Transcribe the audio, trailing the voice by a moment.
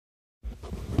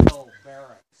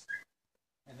barracks.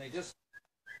 And they just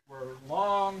were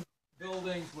long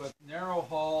buildings with narrow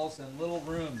halls and little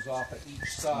rooms off at each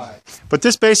side. But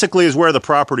this basically is where the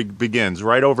property begins,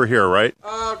 right over here, right?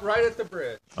 Right at the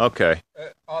bridge. Okay.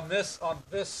 On this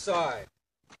side.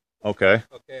 Okay.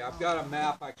 Okay, I've got a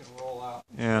map I can roll out.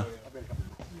 Yeah.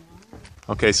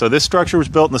 Okay, so this structure was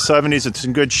built in the 70s. It's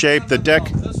in good shape. The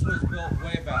deck. No, this was built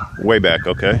way back. Way back.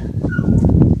 Okay.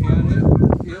 And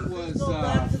it was. Go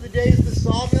back to the days the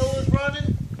sawmill was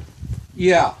running.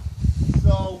 Yeah.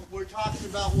 So we're talking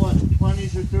about what,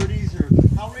 20s or 30s, or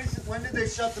how recent? When did they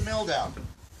shut the mill down?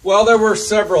 Well, there were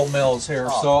several mills here,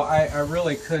 so I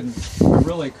really couldn't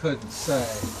say.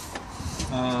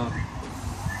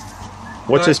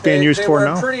 What's this being used for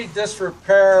now? They were pretty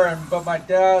disrepair, but my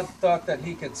dad thought that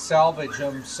he could salvage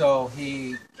them, so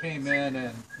he came in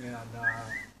and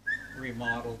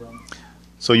remodeled them.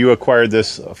 So you acquired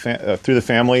this through the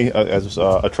family as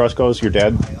a trust goes? Your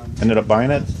dad ended up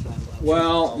buying it?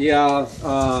 Well, yeah,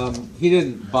 he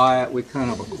didn't buy it. We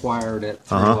kind of acquired it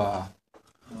through a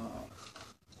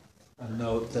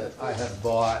note that I had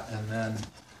bought, and then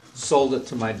sold it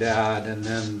to my dad, and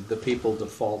then the people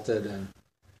defaulted and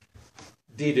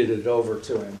deeded it over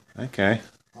to him. Okay.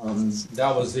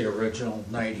 That was the original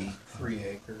 93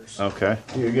 acres. Okay.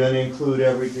 You're going to include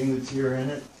everything that's here in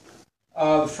it?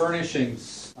 The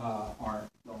furnishings aren't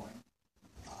going.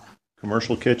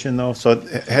 Commercial kitchen, though. So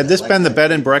had this been the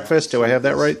bed and breakfast? Do I have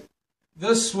that right?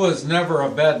 This was never a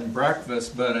bed and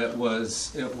breakfast, but it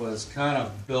was kind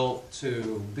of built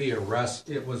to be a rest.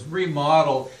 It was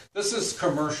remodeled. This is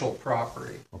commercial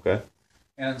property. Okay.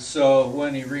 And so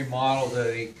when he remodeled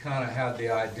it, he kind of had the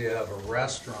idea of a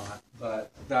restaurant,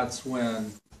 but that's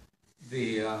when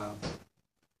the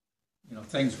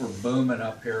things were booming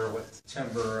up here with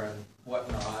timber and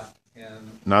whatnot.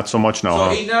 And not so much now. So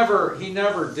huh? he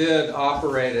never did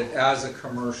operate it as a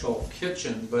commercial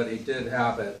kitchen, but he did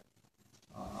have it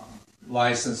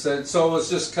licensed. And so it was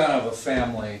just kind of a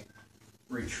family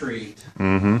retreat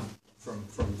from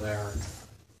there.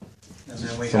 And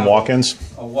then we Some have walk-ins?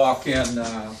 A walk-in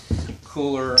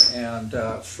cooler and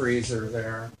freezer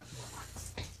there.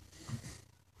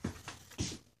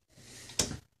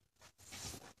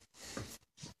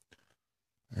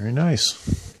 Very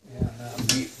nice. And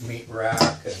meat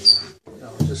rack and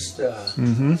just.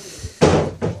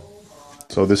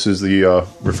 So this is the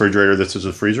refrigerator. This is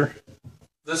a freezer.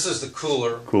 This is the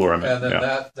cooler. Cooler, I mean. And then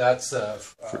yeah. that's the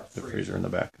freezer in the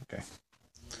back. Okay.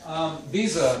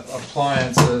 These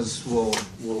appliances will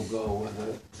go with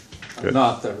it. Good.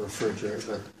 Not the refrigerator,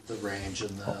 but the range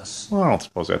in this. Well, I don't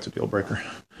suppose that's a deal breaker.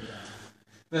 Yeah.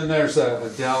 Then there's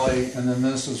a deli, and then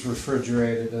this is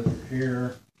refrigerated up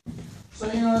here. So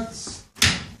it's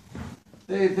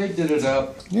they did it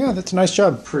up. Yeah, that's a nice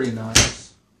job. Pretty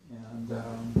nice. And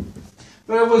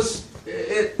but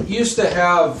it used to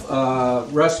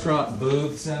have restaurant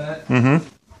booths in it. Mm-hmm.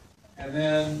 And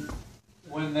then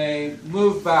when they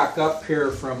moved back up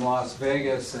here from Las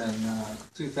Vegas in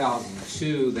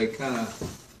 2002, they kind of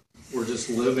were just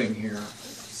living here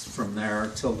from there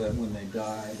until when they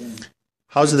died. And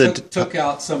How's took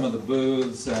out some of the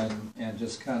booths and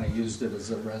just kind of used it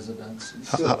as a residence.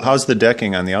 How's the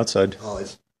decking on the outside? Oh,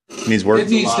 it Needs work. It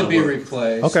needs to be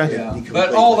replaced. Okay. Yeah.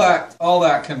 But all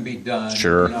that can be done.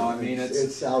 Sure. I mean,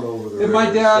 it's out over the river. My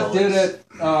dad did it.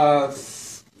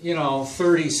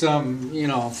 30 some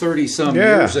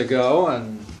years ago,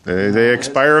 and They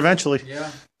expire eventually. yeah.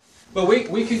 But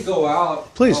we can go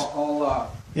out. Please.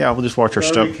 Yeah, we'll just watch our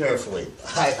Very stuff. carefully.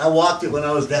 I walked it when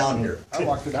I was down here. I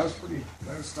walked it. I'm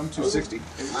 260.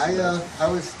 I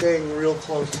was staying real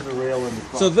close to the rail in the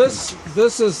cross. So this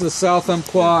is the South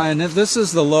Umpqua, and this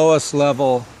is the lowest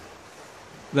level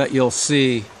that you'll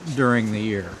see during the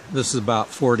year. This is about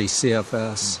 40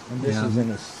 CFS. And this is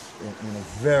in a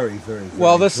very, very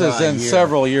well, this is dry in year.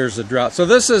 several years of drought. So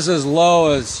this is as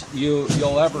low as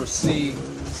you'll ever see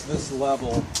this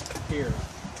level here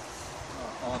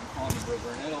on the river,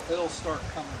 and it'll start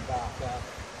coming back up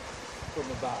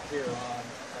from about here on.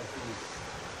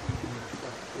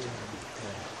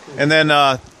 And then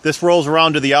this rolls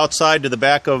around to the outside, to the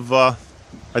back of. Are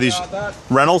these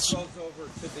rentals? Goes over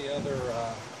to the other.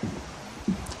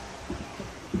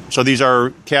 So these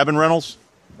are cabin rentals,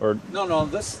 or No.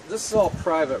 This is all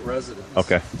private residence.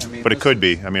 okay, I mean, but it could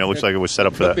be. I mean, it looks like it was set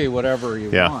up for Could be that. whatever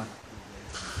you Yeah. want.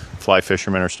 Fly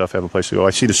fishermen or stuff have a place to go.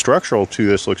 I see the structural to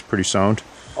this looks pretty sound.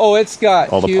 Oh, it's got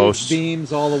all the huge posts,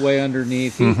 beams all the way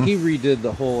underneath. He redid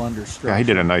the whole understructure. Yeah, he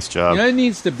did a nice job. It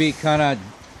needs to be kind of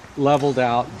leveled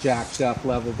out, jacked up,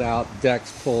 leveled out,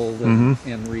 decks pulled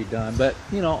and redone. But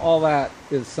all that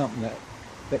is something that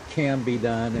that can be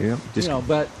done. And, Yeah, just- you know,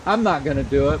 but I'm not going to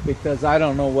do it because I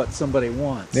don't know what somebody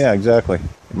wants. Yeah, exactly.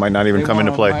 It might not even come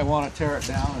into play. Might want to tear it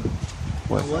down. And,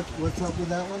 What's up with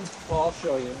that one? well, I'll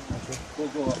show you. We'll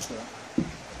go up there.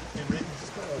 Hey, Rick, is this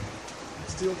got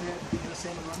a steel head in the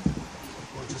salmon run?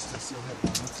 Or just a steel head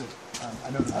run? What's it?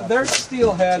 I know that. There's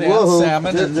steelhead and Whoa,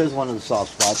 salmon. there's one of the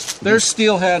soft spots. There's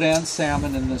steelhead and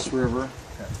salmon in this river.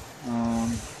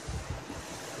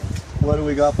 What do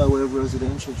we got by way of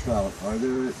residential trout? Are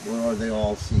there, or are they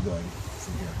all seagoing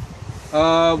from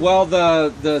here? Well,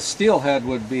 the steelhead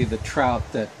would be the trout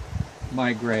that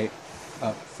migrate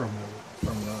up from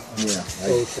the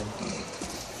ocean.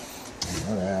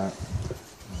 All right.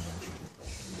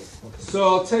 So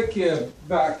I'll take you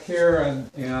back here,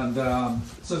 and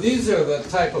so these are the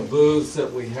type of booths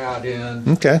that we had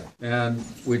in, Okay. and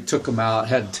we took them out,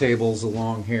 had tables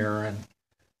along here, and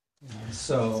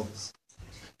so.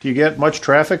 Do you get much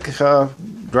traffic,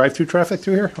 drive-through traffic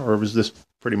through here, or was this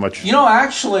pretty much? You know,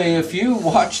 actually, if you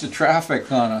watch the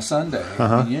traffic on a Sunday,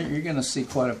 you're going to see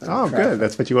quite a bit Oh, of traffic. good.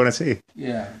 That's what you want to see.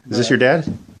 Yeah. Is this your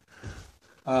dad?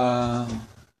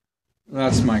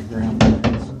 That's my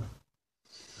grandparents.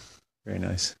 Very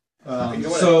nice.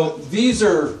 So these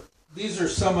are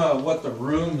some of what the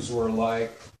rooms were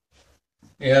like.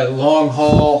 Yeah, long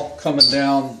hall coming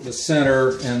down the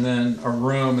center, and then a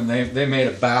room, and they made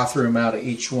a bathroom out of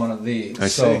each one of these. I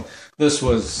so see. this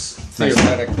was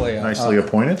theoretically Nicely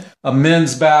appointed. a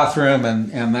men's bathroom,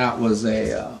 and that was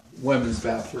a women's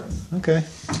bathroom, Okay.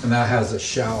 and that has a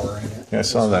shower in it. Yeah, I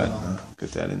saw as that. well.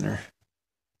 Get that in there.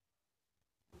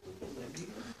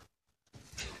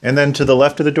 And then to the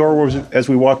left of the door, was it, as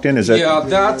we walked in, is that? Yeah,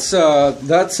 that's a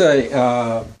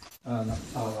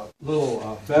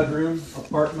little bedroom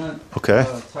apartment Okay.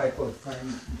 type of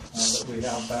thing that we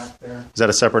have back there. Is that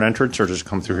a separate entrance, or just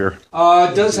come through here?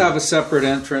 It does have a separate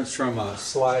entrance from a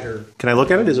slider. Can I look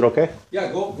at it? Is it okay?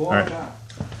 Yeah, go on right. back.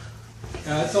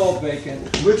 Yeah, it's all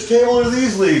vacant. Which table are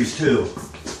these leaves to?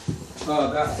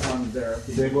 That one there.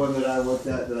 The big one that I looked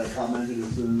at, that I commented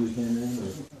as soon as we came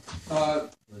in?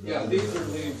 Yeah, these are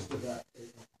leaves to that.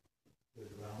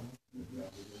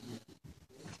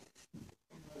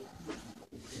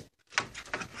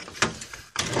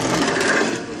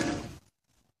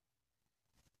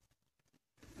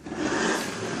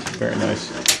 Very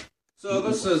nice. So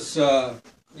this is,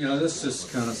 this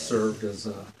just kind of served as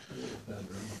a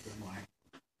bedroom.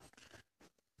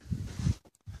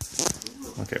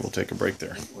 Okay, we'll take a break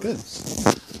there. Good.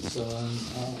 So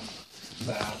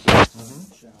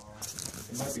bath, shower.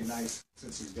 It might be nice,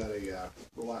 since he's got a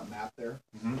roll-out map there,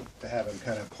 to have him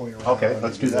kind of point around. Okay,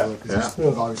 let's do that. Because he's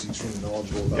obviously extremely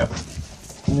knowledgeable about it.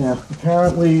 Yeah,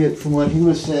 apparently, from what he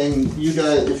was saying,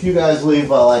 if you guys leave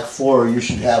by like 4, you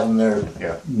should have them there.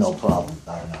 Yeah. No problem.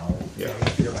 About an hour. Yeah.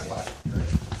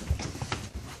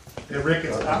 Hey, Rick,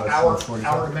 it's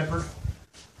hour remembered?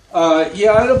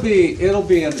 Yeah, it'll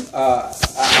be an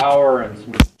hour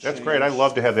and. That's great. I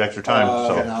love to have the extra time.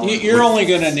 So You're only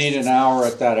going to need an hour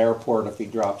at that airport if he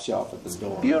drops you off at the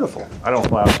door. beautiful. I don't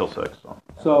fly out till 6.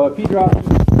 So if he drops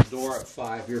you at the door at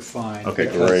 5, you're fine. Okay,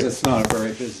 because great. it's not a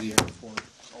very busy airport.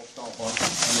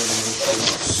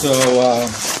 So